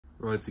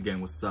Royalty Gang,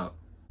 what's up?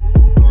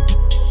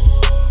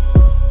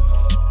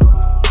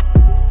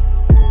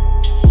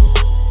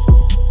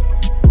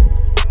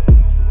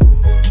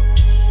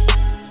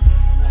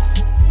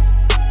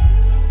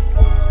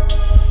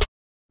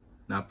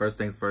 Now, first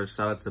things first,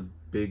 shout out to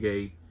Big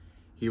A.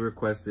 He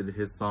requested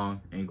his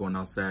song, Ain't Going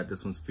Outside.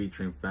 This one's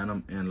featuring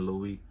Fantom and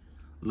Louie,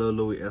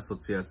 Louie,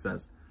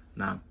 SOTSS.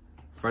 Now,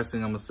 first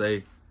thing I'm gonna say,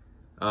 if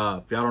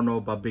y'all don't know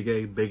about Big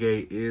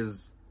A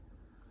is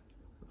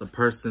the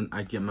person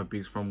I get my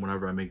beats from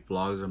whenever I make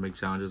vlogs or make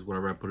challenges,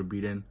 whatever I put a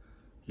beat in.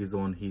 He's the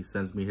one, he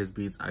sends me his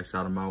beats, I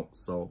shout him out.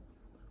 So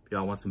if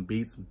y'all want some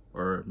beats,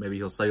 or maybe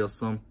he'll sell you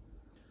some,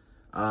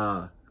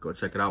 go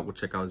check it out. We'll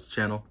check out his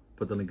channel,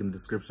 put the link in the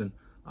description.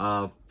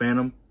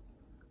 Fantom,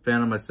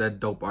 I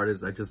said, dope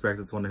artist. I just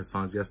reacted to one of his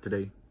songs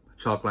yesterday,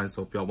 Chalk Line.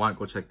 So if y'all want,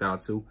 go check that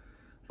out too.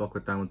 Fuck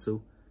with that one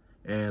too.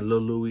 And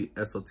Louie,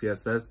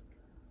 SOTSS,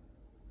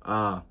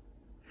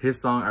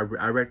 his song, I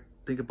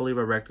believe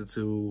I reacted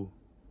to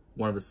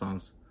one of his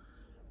songs.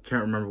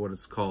 Can't remember what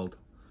it's called,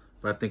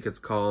 but I think it's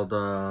called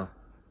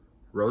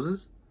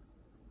Roses,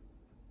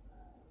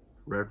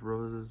 Red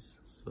Roses,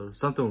 so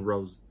something with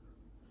Rose.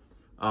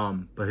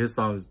 But his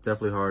song is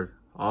definitely hard.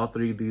 All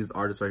three of these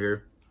artists right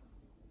here,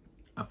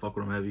 I fuck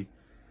with them heavy.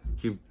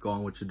 Keep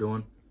going what you're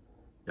doing,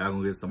 y'all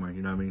gonna get somewhere,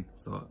 you know what I mean?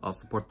 So I'll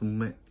support the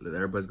movement.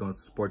 Everybody's gonna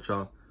support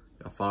y'all.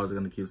 Y'all followers are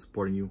gonna keep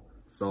supporting you.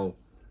 So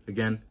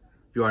again,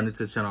 if you are new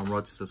to the channel, I'm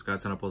Roach.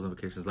 Subscribe, turn on post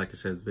notifications, like and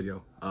share this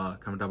video.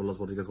 Comment down below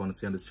what you guys want to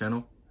see on this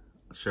channel.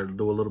 I'll share to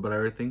do a little bit of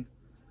everything.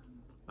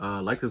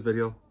 Like this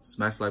video,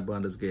 smash the like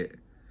button. Let's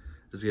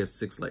get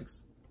 6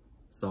 likes.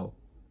 So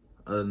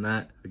other than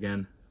that,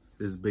 again,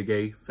 this is Big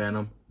A,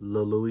 Fantom,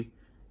 Louie,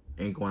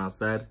 Ain't Going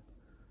Outside.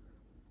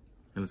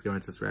 And let's get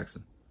into this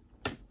reaction.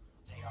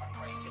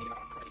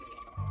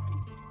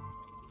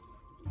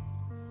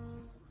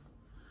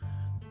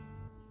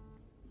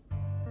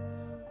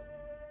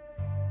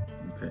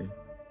 Okay.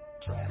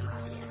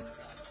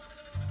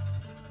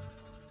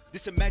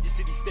 This a Magic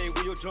City, stay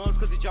with your drums,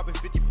 cause they dropping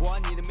 50, boy. I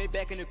need to make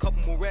back in a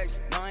couple more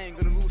racks. Now I ain't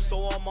gonna lose,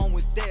 so I'm on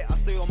with that. I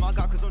stay on my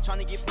God, cause I'm trying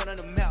to get put on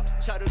the map.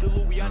 Shout out to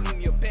Louie, I need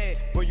me a bag.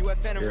 Where you at,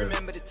 Fantom?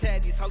 Remember the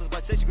tag. These hollers by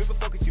session, give a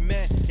fuck if you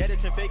mad. Yeah,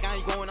 that's fake, I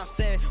ain't going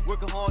outside.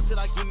 Working hard till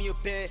I give me a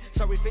bed.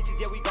 Sorry faces,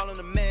 yeah, we calling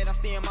them mad. I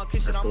stay in my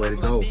kitchen, I'm moving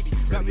like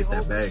BB. Grab your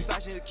whole pussy,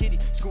 fashion a kitty.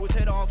 Screw his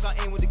head off, got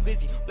aim with the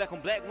glizzy. Black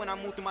on black when I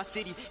move through my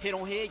city. Head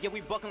on head, yeah,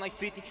 we bucking like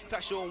 50.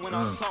 Factual when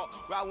I talk.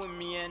 Ride with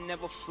me and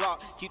never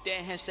flop. Keep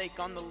that handshake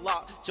on the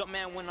lock. Jump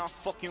man when I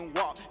fucking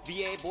walk.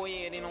 VA boy,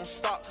 yeah, they don't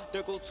stop.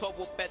 There go 12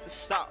 up at the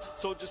stop.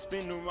 So just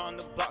spin around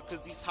the block,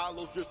 cause these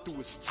hollows rip through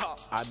his top.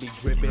 I be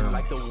dripping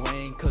like the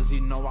Wayne, cause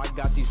you know I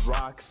got these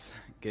rocks.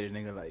 Get it,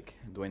 nigga, like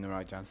Dwayne The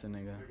Rock Johnson,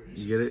 nigga.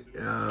 You get it?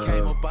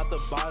 Came up out the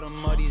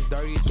bottom of these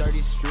dirty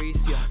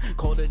streets, yeah.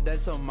 Colder than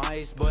some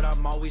ice, but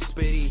I'm always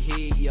spitty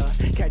heat, yeah.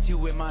 Catch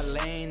you in my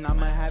lane,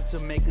 I'ma have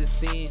to make a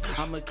scene.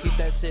 I'ma keep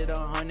that shit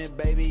 100,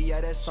 baby,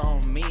 yeah, that's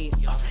on me.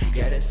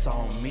 Yeah, that's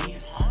on me.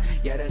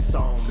 Yeah, that's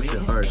on me.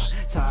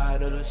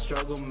 Tired of the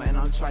struggle, man,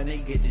 I'm trying to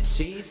get the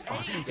cheese.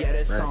 Yeah,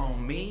 that's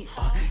on me.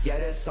 Yeah,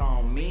 that's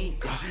on me.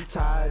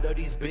 Tired of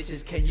these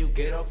bitches, can you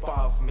get up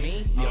off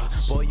me? Yeah,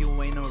 boy,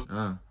 you ain't no...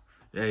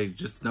 Hey,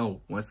 just know,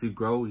 once you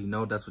grow, you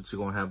know that's what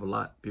you're gonna have a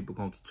lot. People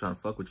gonna keep trying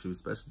to fuck with you,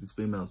 especially these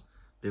females.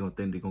 They gonna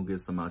think they gonna get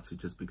some out you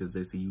just because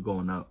they see you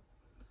going up.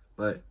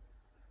 But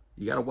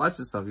you gotta watch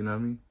yourself, you know what I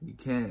mean? You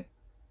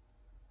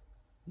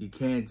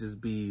can't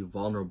just be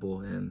vulnerable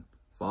and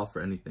fall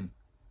for anything,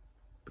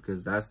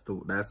 because that's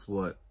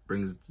what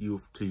brings you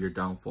to your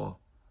downfall.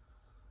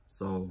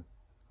 So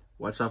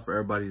watch out for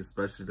everybody,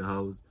 especially the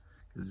hoes,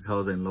 because these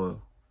hoes ain't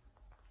loyal.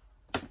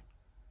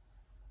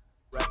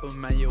 Rapper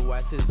man, your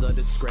ass is a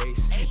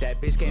disgrace.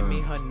 That bitch gave me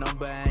her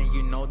number and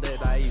you know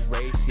that I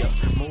erase, yeah.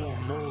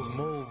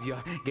 Move, yeah.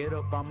 Get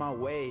up on my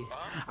way.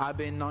 I've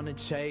been on the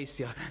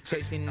chase, yeah.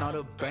 Chasing all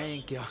the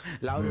bank, yeah.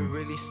 Louder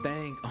really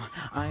stank.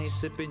 I ain't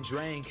sipping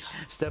drink.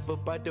 Step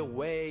up out the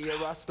way, yeah.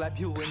 I'll slap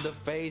you in the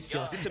face,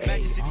 yeah. This a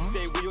Magic City,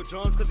 stay with your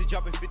drums, cause they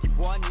dropping 50,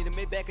 boy. I need to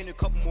make back in a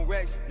couple more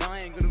racks. Now I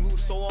ain't gonna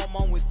lose, so I'm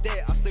on with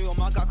that. I stay on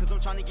my God, cause I'm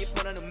trying to get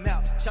put on the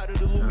map. Shout out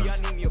to Louie, I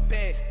need me a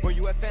bag. Where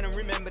you at, Fantom?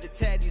 Remember the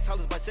tag. These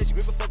hollers by session,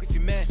 give a fuck if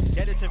you mad.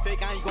 Yeah, that's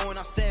fake, I ain't going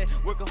outside.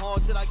 Working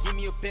hard till I give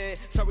me a bed.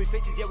 Sorry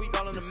faces, yeah, we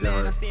calling them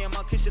mad. I stay in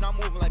my kitchen, I'm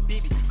moving like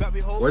BB. Grab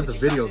your whole Where's the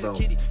video though?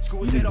 You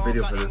need a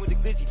video for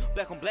this.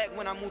 Black on black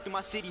when I move through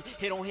my city.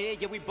 Head on head,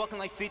 yeah, we bucking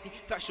like 50.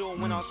 Factual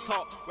when I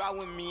talk. Ride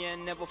with me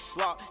and never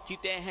flop.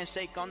 Keep that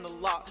handshake on the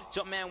lock.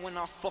 Jump man when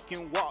I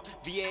fucking walk.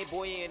 VA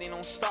boy, yeah, they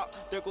don't stop.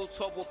 There go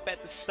 12 up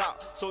at the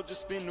stop. So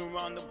just spin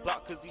around the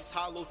block, cause these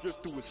hollows rip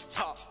through his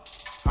top.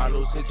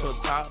 Hollows hit your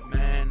top,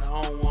 man,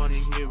 I don't wanna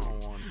hear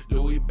it.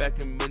 Louie back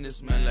in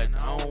business, man, like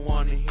I don't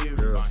wanna hear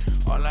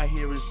it. All I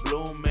hear is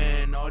blue,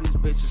 man, all these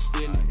bitches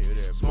feel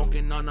it.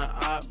 Smoking on the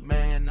op,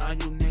 man, all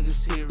you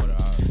niggas hear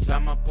it.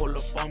 Got my pull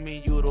up on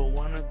me, you don't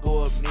wanna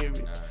go up near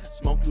it.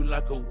 Smoke you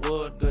like a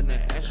wood, gonna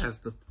ash. That's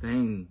the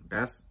thing.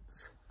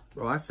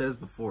 Bro, I said this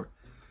before.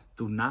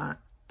 Do not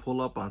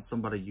pull up on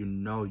somebody you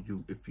know.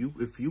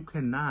 If you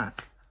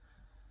cannot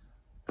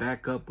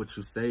back up what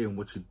you say and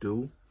what you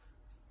do.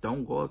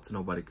 Don't go up to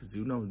nobody, because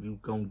you know you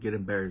gonna get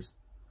embarrassed.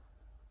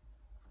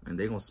 And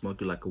they gonna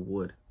smoke you like a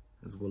wood.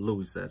 That's what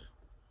Louie said.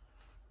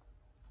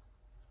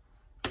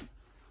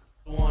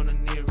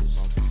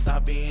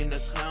 Stop being a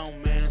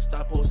clown, man.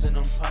 Stop posting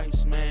them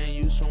pipes, man.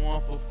 You show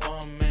on for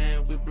fun,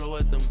 man. We blow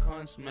at them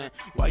cunts, man.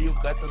 Why you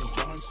got them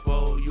joints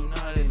for? You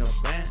not in a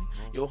band.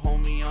 Yo,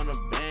 homie on a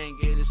band,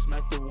 get it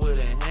smacked up with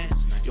a hand.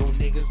 Yo,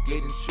 niggas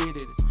getting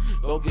treated.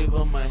 Go give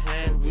them a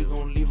hand. We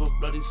gon' leave a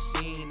bloody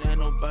scene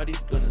and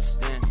nobody's gonna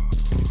stand.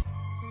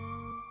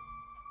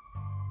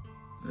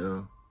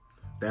 Yeah.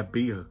 That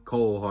beat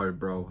cold hard,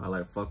 bro. I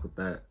like fuck with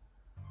that.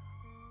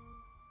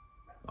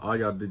 All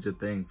y'all did your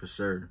thing for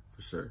sure.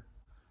 For sure.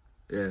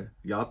 Yeah,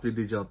 y'all three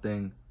did your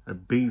thing. The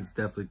beat's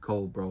definitely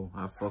cold, bro.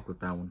 I fuck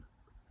with that one.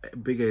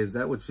 Big A, is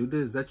that what you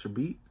did? Is that your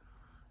beat?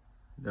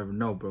 Never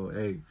know, bro.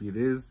 Hey, if it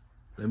is,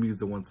 let me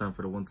use it one time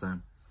for the one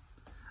time.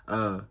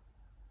 But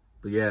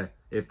yeah,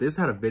 if this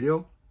had a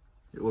video,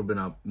 it would have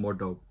been more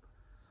dope.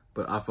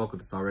 But I fuck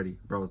with this already,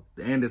 bro.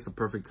 And it's a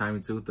perfect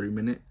timing too, 3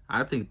 minutes.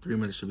 I think 3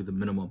 minutes should be the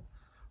minimum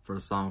for a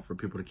song for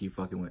people to keep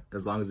fucking with.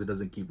 As long as it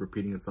doesn't keep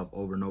repeating itself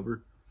over and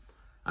over,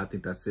 I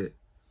think that's it.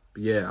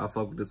 But yeah, I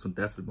fuck with this one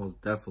definitely,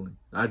 most definitely.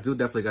 I do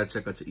definitely gotta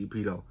check out your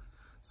EP though.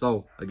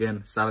 So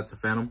again, shout out to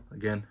Fantom.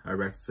 Again, I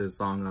reacted to his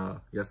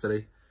song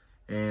yesterday,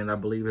 and I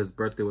believe his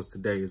birthday was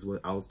today, is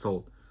what I was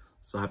told.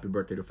 So happy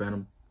birthday to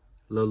Fantom.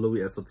 Louie,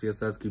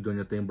 SOTSS, keep doing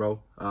your thing,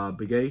 bro.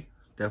 Big A,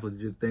 definitely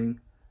did your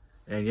thing.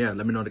 And yeah,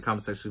 let me know in the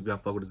comment section if y'all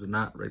fuck with this or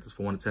not. Rate this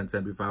for 1 to 10,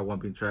 10 before I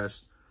want being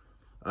trashed.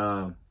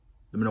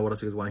 Let me know what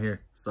else you guys want to hear.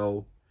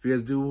 So if you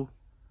guys do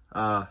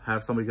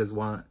have somebody you guys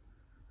want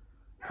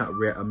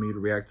me to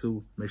react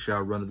to, make sure I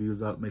run the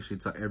views up. Make sure you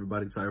tell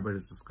everybody to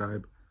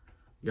subscribe.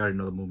 You already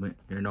know the movement.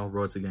 You know,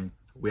 Royalty Gang.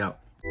 We out.